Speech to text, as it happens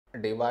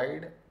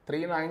Divide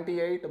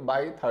 398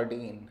 by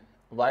 13.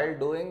 While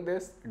doing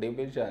this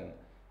division,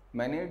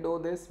 many do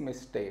this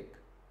mistake.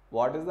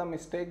 What is the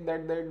mistake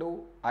that they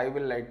do? I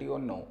will let you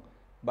know.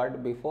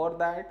 But before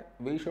that,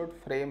 we should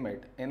frame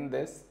it in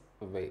this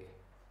way.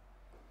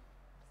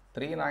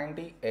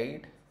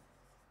 398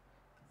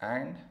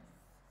 and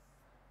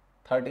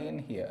 13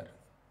 here.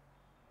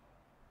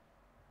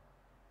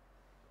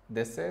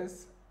 This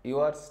is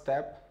your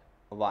step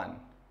 1.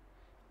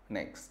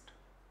 Next,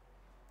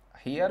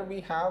 here we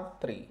have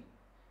 3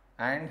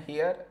 and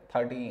here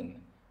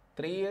 13.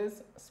 3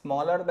 is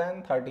smaller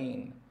than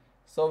 13.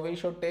 So we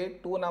should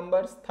take two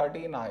numbers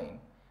 39.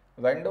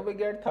 When do we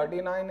get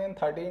 39 in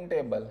 13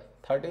 table?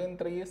 13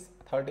 3 is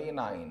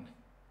 39.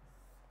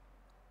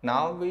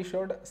 Now we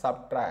should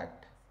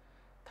subtract.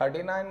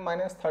 39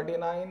 minus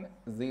 39,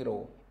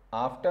 0.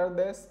 After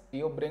this,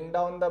 you bring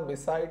down the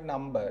beside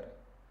number.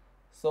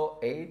 So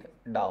 8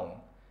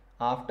 down.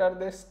 After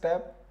this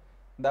step,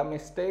 the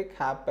mistake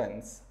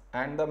happens,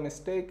 and the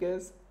mistake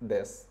is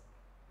this.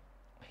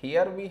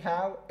 Here we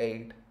have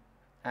 8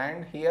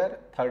 and here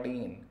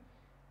 13.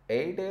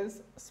 8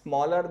 is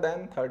smaller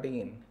than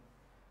 13.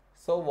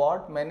 So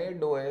what many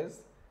do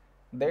is,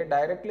 they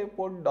directly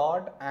put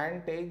dot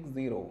and take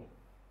 0,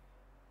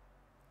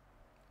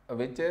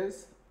 which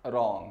is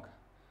wrong.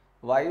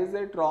 Why is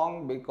it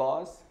wrong?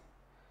 Because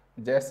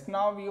just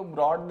now you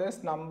brought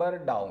this number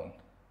down,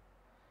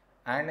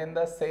 and in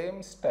the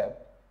same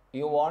step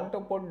you want to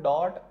put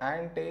dot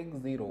and take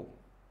 0,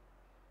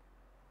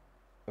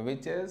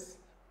 which is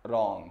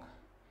wrong.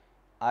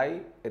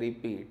 I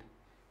repeat,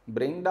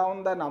 bring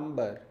down the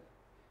number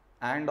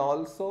and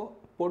also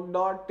put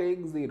dot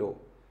take 0.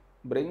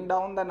 Bring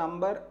down the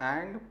number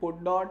and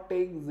put dot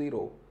take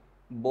 0.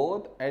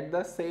 Both at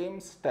the same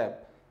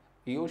step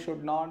you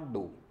should not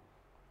do.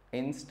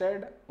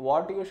 Instead,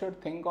 what you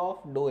should think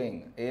of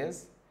doing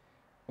is,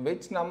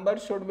 which number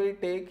should we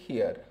take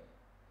here?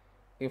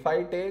 If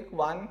I take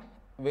 1,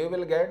 we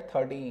will get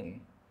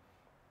 13.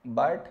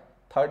 But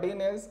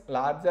 13 is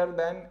larger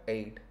than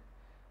 8.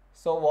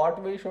 So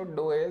what we should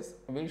do is,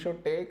 we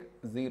should take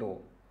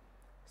 0.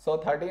 So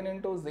 13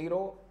 into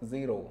 0,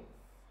 0.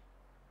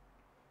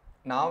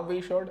 Now we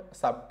should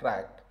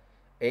subtract.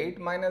 8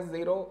 minus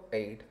 0,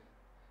 8.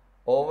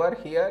 Over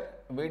here,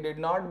 we did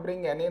not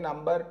bring any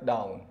number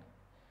down.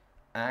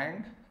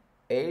 And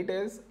 8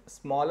 is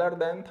smaller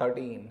than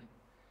 13.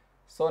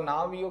 So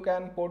now you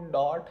can put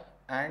dot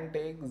and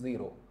take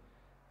 0.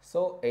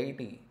 So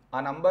 80.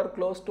 A number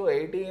close to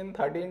 80 in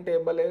 13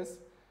 table is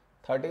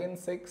 13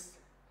 6,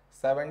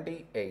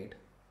 78.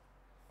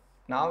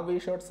 Now we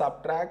should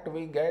subtract,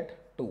 we get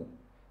 2.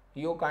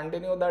 You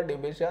continue the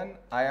division.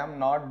 I am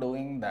not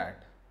doing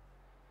that.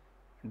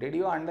 Did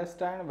you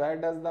understand where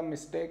does the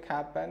mistake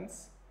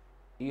happens?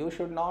 You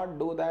should not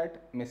do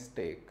that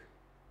mistake.